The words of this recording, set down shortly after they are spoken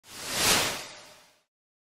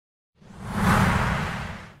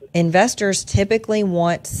investors typically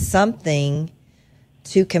want something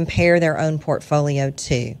to compare their own portfolio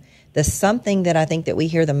to. The something that I think that we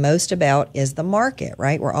hear the most about is the market,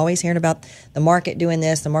 right? We're always hearing about the market doing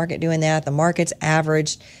this, the market doing that. The market's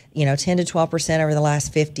averaged, 10 to 12% over the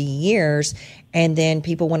last 50 years. And then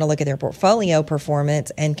people want to look at their portfolio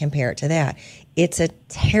performance and compare it to that. It's a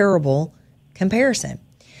terrible comparison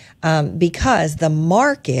because the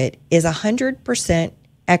market is 100%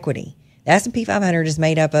 equity. The S&P 500 is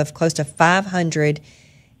made up of close to 500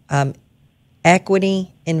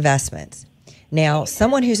 equity investments. Now,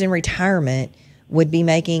 someone who's in retirement would be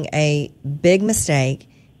making a big mistake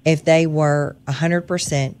if they were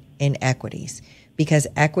 100% in equities, because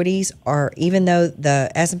equities are, even though the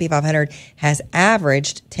S&P 500 has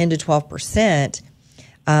averaged 10 to 12%,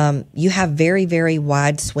 you have very, very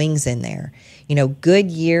wide swings in there. Good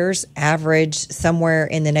years average somewhere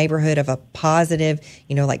in the neighborhood of a positive,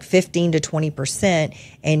 like 15 to 20%,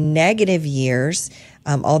 and negative years,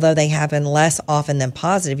 although they happen less often than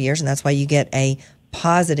positive years, and that's why you get a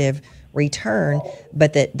positive return,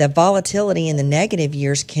 but the volatility in the negative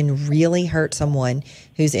years can really hurt someone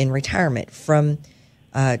who's in retirement from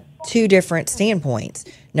two different standpoints.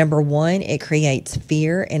 Number one, it creates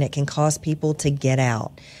fear and it can cause people to get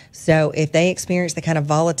out. So if they experience the kind of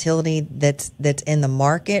volatility that's in the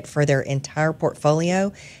market for their entire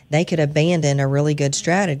portfolio, they could abandon a really good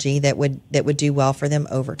strategy that would do well for them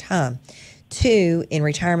over time. Two, in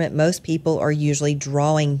retirement, most people are usually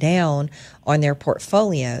drawing down on their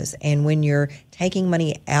portfolios. And when you're taking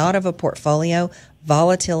money out of a portfolio,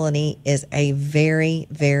 volatility is a very,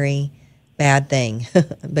 very bad thing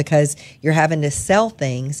because you're having to sell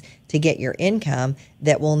things to get your income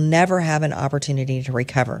that will never have an opportunity to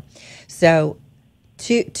recover. So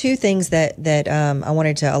two things that I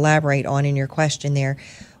wanted to elaborate on in your question there.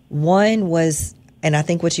 One was, and I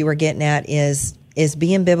think what you were getting at is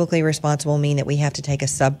being biblically responsible mean that we have to take a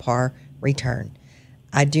subpar return?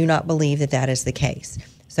 I do not believe that is the case.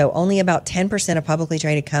 So only about 10% of publicly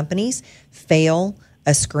traded companies fail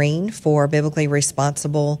a screen for biblically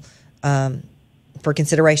responsible for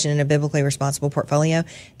consideration in a biblically responsible portfolio.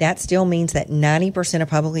 That still means that 90% of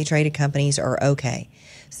publicly traded companies are okay.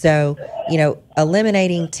 So,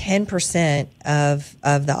 eliminating 10%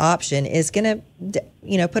 of the option is going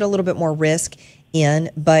to, put a little bit more risk in,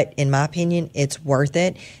 but in my opinion, it's worth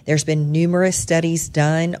it. There's been numerous studies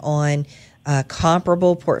done on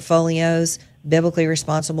comparable portfolios, biblically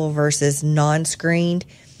responsible versus non-screened,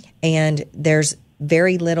 and there's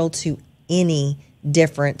very little to any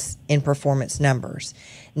difference in performance numbers.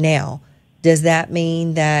 Now, does that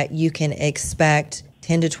mean that you can expect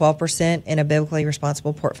 10 to 12% in a biblically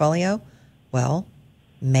responsible portfolio? Well,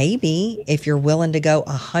 maybe if you're willing to go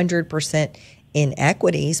 100% in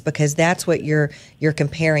equities, because that's what you're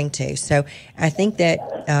comparing to. So I think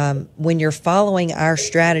that when you're following our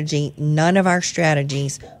strategy, none of our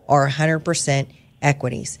strategies are 100%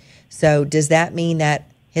 equities. So does that mean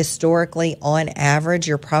that historically, on average,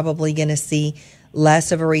 you're probably going to see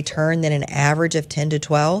less of a return than an average of 10 to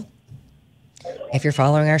 12? If you're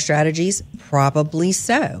following our strategies, probably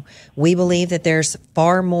so. We believe that there's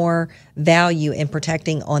far more value in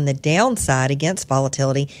protecting on the downside against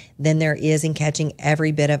volatility than there is in catching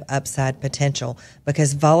every bit of upside potential,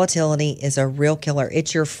 because volatility is a real killer.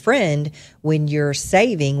 It's your friend when you're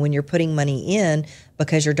saving, when you're putting money in,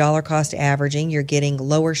 because you're dollar cost averaging, you're getting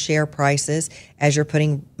lower share prices as you're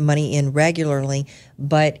putting money in regularly,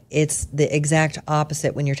 but it's the exact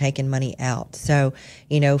opposite when you're taking money out. So,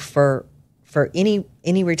 for any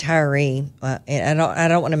retiree, and I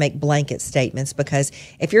don't want to make blanket statements, because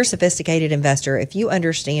if you're a sophisticated investor, if you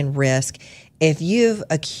understand risk, if you've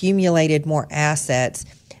accumulated more assets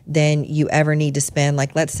than you ever need to spend,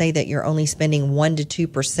 like let's say that you're only spending 1 to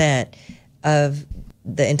 2% of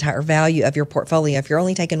the entire value of your portfolio, if you're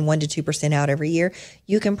only taking 1 to 2% out every year,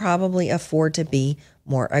 you can probably afford to be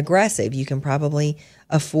more aggressive. You can probably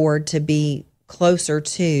afford to be closer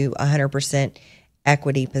to 100%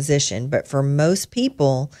 equity position. But for most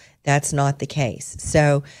people, that's not the case.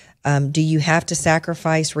 So do you have to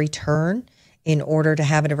sacrifice return in order to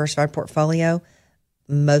have a diversified portfolio?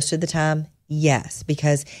 Most of the time, yes.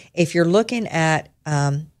 Because if you're looking at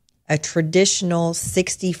a traditional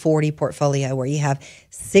 60-40 portfolio where you have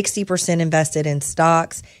 60% invested in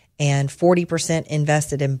stocks and 40%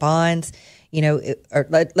 invested in bonds, or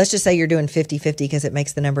let's just say you're doing 50-50 because it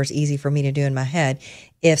makes the numbers easy for me to do in my head.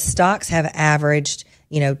 If stocks have averaged,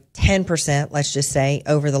 10%, let's just say,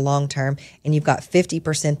 over the long term, and you've got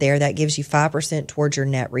 50% there, that gives you 5% towards your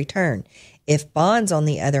net return. If bonds, on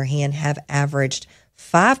the other hand, have averaged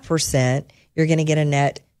 5%, you're going to get a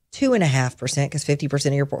net 2.5% because 50%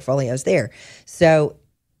 of your portfolio is there. So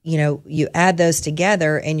you add those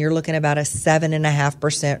together and you're looking about a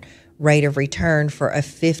 7.5% rate of return for a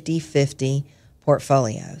 50-50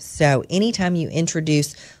 portfolio. So anytime you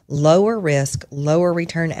introduce lower risk, lower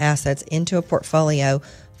return assets into a portfolio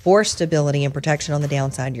for stability and protection on the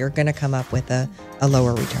downside, you're going to come up with a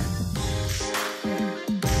lower return.